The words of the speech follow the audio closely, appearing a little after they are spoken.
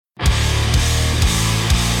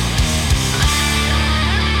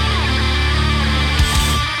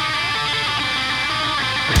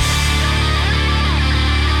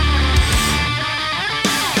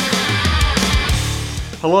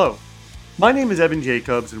Hello, my name is Evan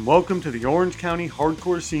Jacobs and welcome to the Orange County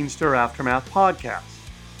Hardcore Scenester Aftermath podcast.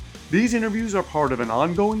 These interviews are part of an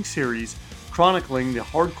ongoing series chronicling the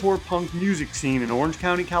hardcore punk music scene in Orange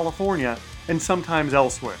County, California, and sometimes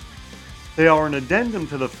elsewhere. They are an addendum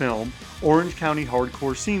to the film Orange County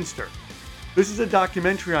Hardcore Scenester. This is a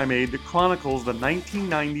documentary I made that chronicles the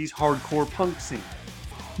 1990s hardcore punk scene.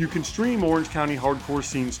 You can stream Orange County Hardcore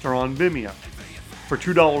Scenester on Vimeo. For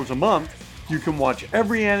 $2 a month, you can watch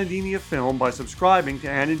every Anademia film by subscribing to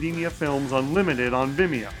Anademia Films Unlimited on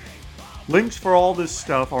Vimeo. Links for all this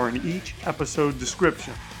stuff are in each episode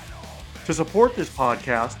description. To support this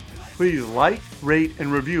podcast, please like, rate,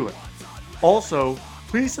 and review it. Also,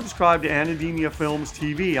 please subscribe to Anademia Films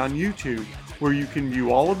TV on YouTube, where you can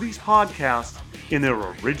view all of these podcasts in their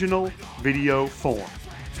original video form.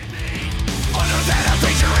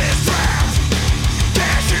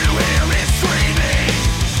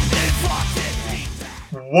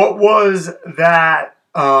 What was that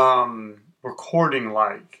recording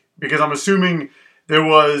like? Because I'm assuming there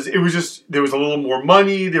was a little more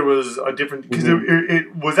money. There was a different, because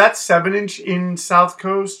it was that 7-inch in South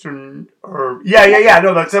Coast no,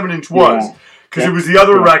 that 7-inch was, because it was the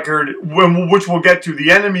other record, which we'll get to.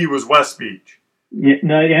 The Enemy was West Beach. Yeah,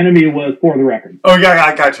 no, the Enemy was For the Record. Oh yeah,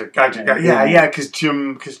 I gotcha. Because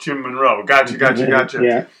Jim Monroe. Gotcha.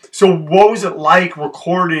 Yeah. So what was it like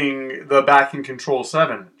recording the Back in Control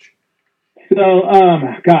 7-inch? So,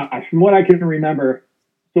 from what I can remember,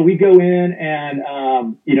 so we go in and,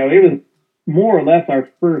 it was more or less our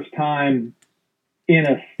first time in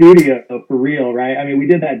a studio for real, right? I mean, we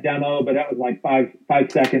did that demo, but that was like five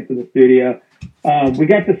seconds in the studio. We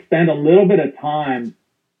got to spend a little bit of time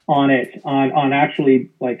on it, on actually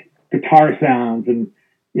like guitar sounds and,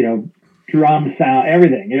 drum sound,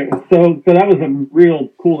 everything. It was so that was a real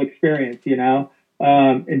cool experience,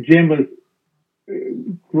 and Jim was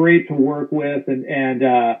great to work with and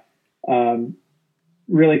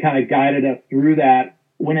really kind of guided us through that.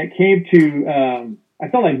 When it came to, I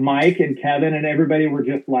felt like Mike and Kevin and everybody were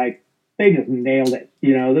just like, they just nailed it.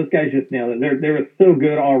 Those guys just nailed it. They were so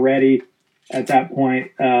good already at that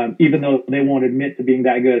point, even though they won't admit to being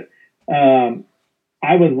that good.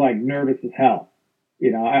 I was like nervous as hell.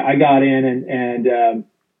 I got in and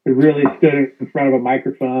really stood in front of a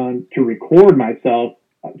microphone to record myself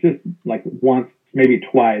just like once, maybe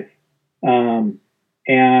twice. And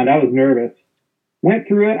I was nervous. Went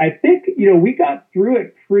through it. I think, we got through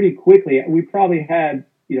it pretty quickly. We probably had,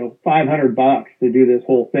 $500 to do this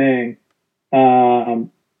whole thing.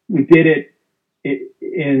 We did it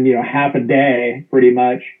in, half a day, pretty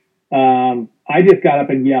much. I just got up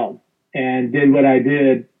and yelled and did what I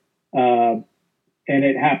did. And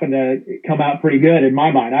it happened to come out pretty good in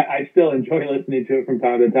my mind. I still enjoy listening to it from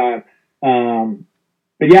time to time.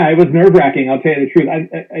 But yeah, it was nerve-wracking, I'll tell you the truth.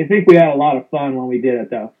 I think we had a lot of fun when we did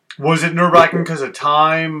it, though. Was it nerve-wracking because of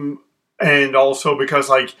time, and also because,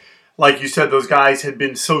 like you said, those guys had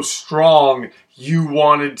been so strong, you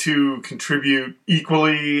wanted to contribute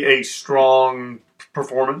equally a strong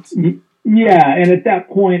performance? Yeah, and at that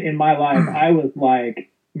point in my life, I was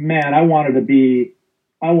like, man, I wanted to be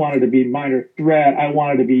Minor Threat. I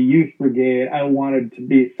wanted to be Youth Brigade. I wanted to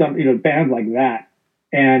be some, bands like that.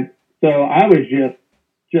 And so I was just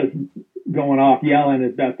going off yelling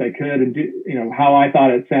as best I could and do, how I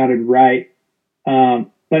thought it sounded right.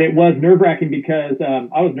 But it was nerve-wracking because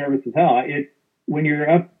I was nervous as hell. When you're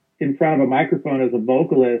up in front of a microphone as a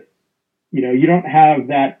vocalist, you don't have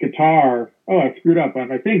that guitar. Oh, I screwed up on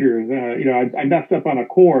my fingers. I messed up on a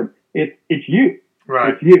chord. It's you.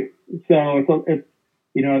 Right. It's you. So it's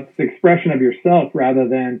it's the expression of yourself rather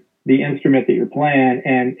than the instrument that you're playing.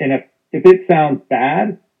 And if it sounds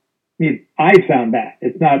bad, I sound bad.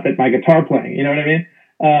 It's not that my guitar playing, you know what I mean?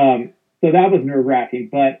 So that was nerve-wracking,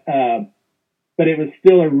 but it was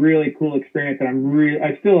still a really cool experience. And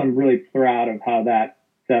I still am really proud of how that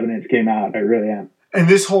 7-inch came out. I really am. And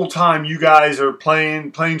this whole time you guys are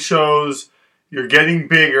playing shows, you're getting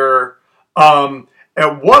bigger.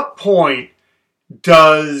 At what point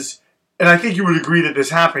and I think you would agree that this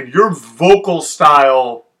happened, your vocal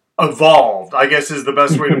style evolved, I guess is the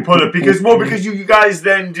best way to put it. Because you guys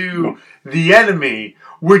then do The Enemy,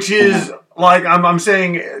 which is like, I'm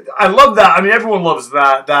saying, I love that. I mean, everyone loves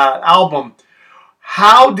that album.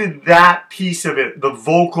 How did that piece of it, the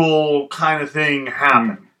vocal kind of thing,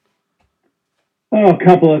 happen? Oh, a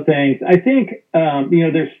couple of things. I think,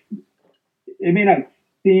 it may not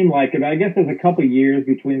seem like it, but I guess there's a couple years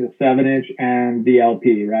between the 7-inch and the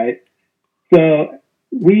LP, right? So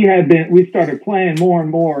we started playing more and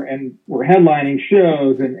more, and we're headlining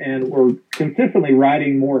shows, and we're consistently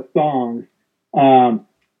writing more songs.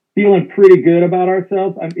 feeling pretty good about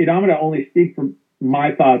ourselves. I'm going to only speak for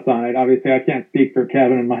my thoughts on it. Obviously, I can't speak for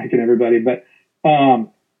Kevin and Mike and everybody, but I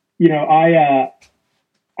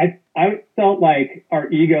felt like our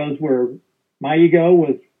my ego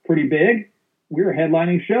was pretty big. We were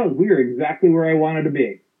headlining shows. We were exactly where I wanted to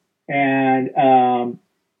be, and I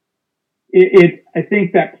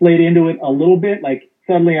think that played into it a little bit. Like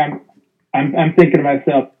suddenly, I'm thinking to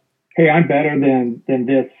myself, hey, I'm better than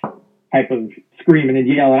this type of screaming and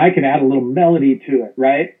yelling. I can add a little melody to it,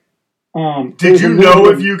 right? Did you know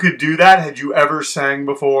if you could do that? Had you ever sang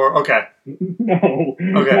before? Okay. No,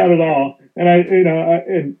 not at all.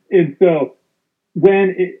 And and so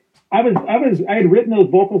when I had written those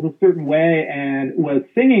vocals a certain way and was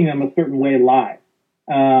singing them a certain way live.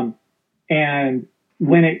 And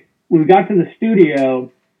when we got to the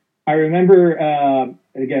studio, I remember,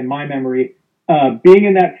 again, my memory, being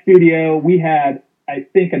in that studio, we had, I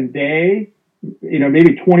think, a day,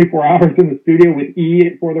 maybe 24 hours in the studio with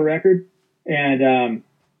E for the record, and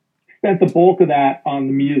spent the bulk of that on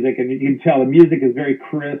the music. And you can tell the music is very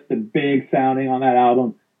crisp and big sounding on that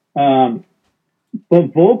album.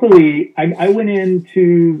 But vocally, I went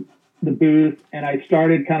into the booth and I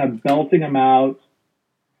started kind of belting them out,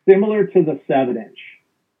 similar to the 7-inch,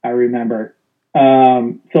 I remember. So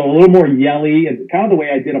a little more yelly, and kind of the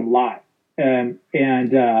way I did them live. And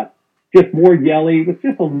just more yelly with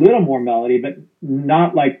just a little more melody, but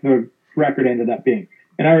not like the record ended up being.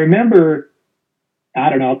 And I remember, I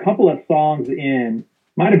don't know, a couple of songs in,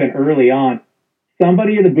 might have been early on,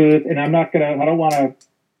 somebody in the booth, and I don't want to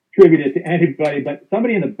attribute it to anybody, but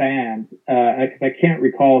somebody in the band, because I can't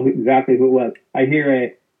recall exactly who it was. I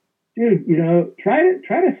hear dude, try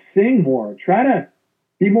to sing more, try to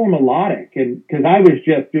be more melodic, and because I was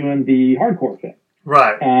just doing the hardcore thing,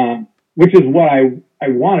 right? Which is what I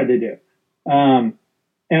wanted to do. And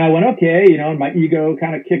I went, okay, and my ego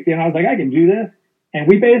kind of kicked in. I was like, I can do this. And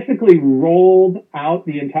we basically rolled out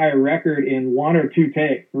the entire record in 1 or 2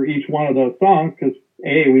 takes for each one of those songs because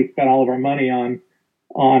we spent all of our money on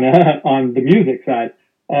the music side.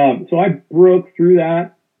 So I broke through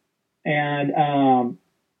that, and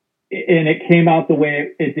it came out the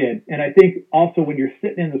way it did. And I think also when you're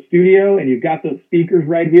sitting in the studio and you've got those speakers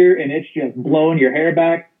right here and it's just blowing your hair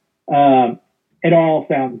back, it all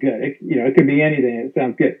sounds good. It could be anything. It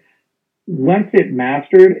sounds good. Once it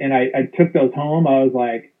mastered and I took those home, I was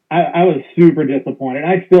like, I was super disappointed.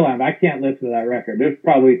 I still am. I can't listen to that record. There's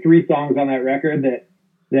probably 3 songs on that record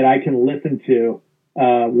that I can listen to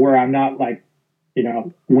where I'm not like,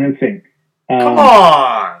 wincing. Come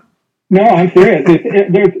on. No, I'm serious.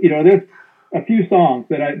 There's a few songs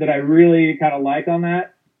that I really kind of like on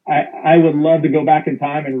that. I would love to go back in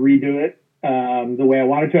time and redo it the way I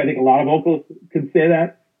wanted to. I think a lot of vocals could say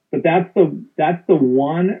that, but that's the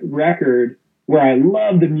one record where I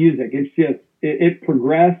love the music. It's just it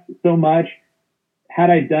progressed so much. Had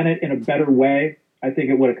I done it in a better way, I think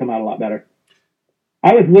it would have come out a lot better.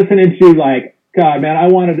 I was listening to like, God, man,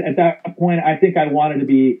 at that point, I think I wanted to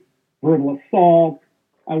be Verbal Assault.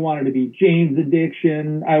 I wanted to be Jane's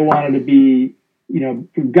Addiction. I wanted to be,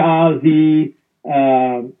 Fugazi.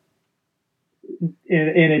 And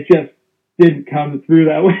it just didn't come through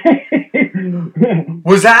that way.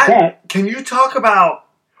 Can you talk about,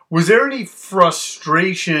 was there any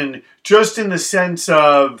frustration just in the sense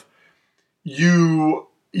of you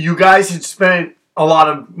guys had spent a lot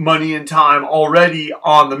of money and time already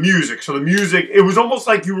on the music. So the music, it was almost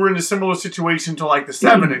like you were in a similar situation to like the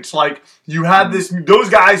 7-inch. Like you had those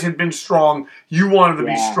guys had been strong. You wanted to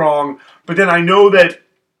be strong. But then I know that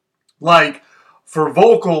like for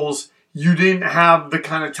vocals, you didn't have the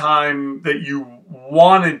kind of time that you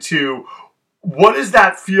wanted to. What does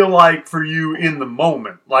that feel like for you in the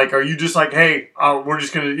moment? Like, are you just like, hey, we're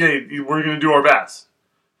going to do our best?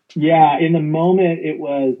 Yeah, in the moment it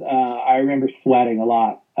was, I remember sweating a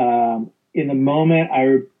lot. In the moment,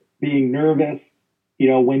 being nervous,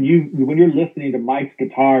 when you're listening to Mike's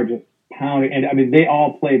guitar just pounding, and I mean, they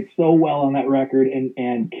all played so well on that record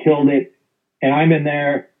and killed it. And I'm in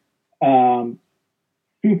there,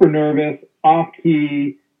 super nervous, off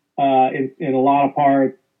key, in a lot of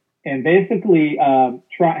parts, and basically,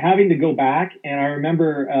 having to go back. And I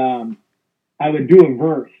remember, I would do a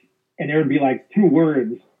verse and there would be like 2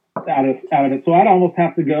 words out of it. So I'd almost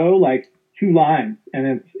have to go like 2 lines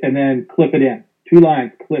and then clip it in. 2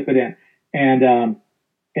 lines, clip it in. And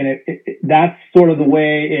that's sort of the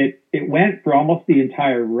way it went for almost the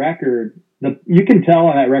entire record. You can tell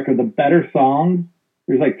on that record, the better songs,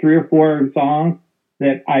 there's like 3 or 4 songs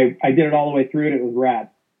that I did it all the way through and it was rad.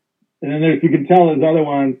 And then you can tell there's other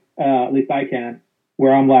ones, at least I can,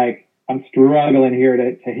 where I'm like, I'm struggling here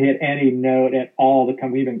to hit any note at all to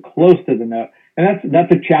come even close to the note. And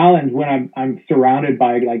that's a challenge when I'm surrounded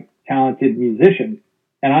by like talented musicians,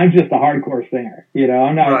 and I'm just a hardcore singer.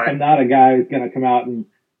 I'm not a guy who's going to come out and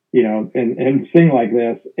and sing like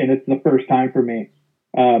this. And it's the first time for me.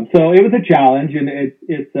 So it was a challenge, and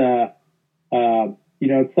it's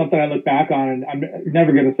something I look back on, and I'm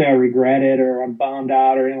never going to say I regret it or I'm bummed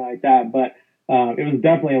out or anything like that. But it was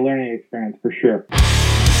definitely a learning experience for sure.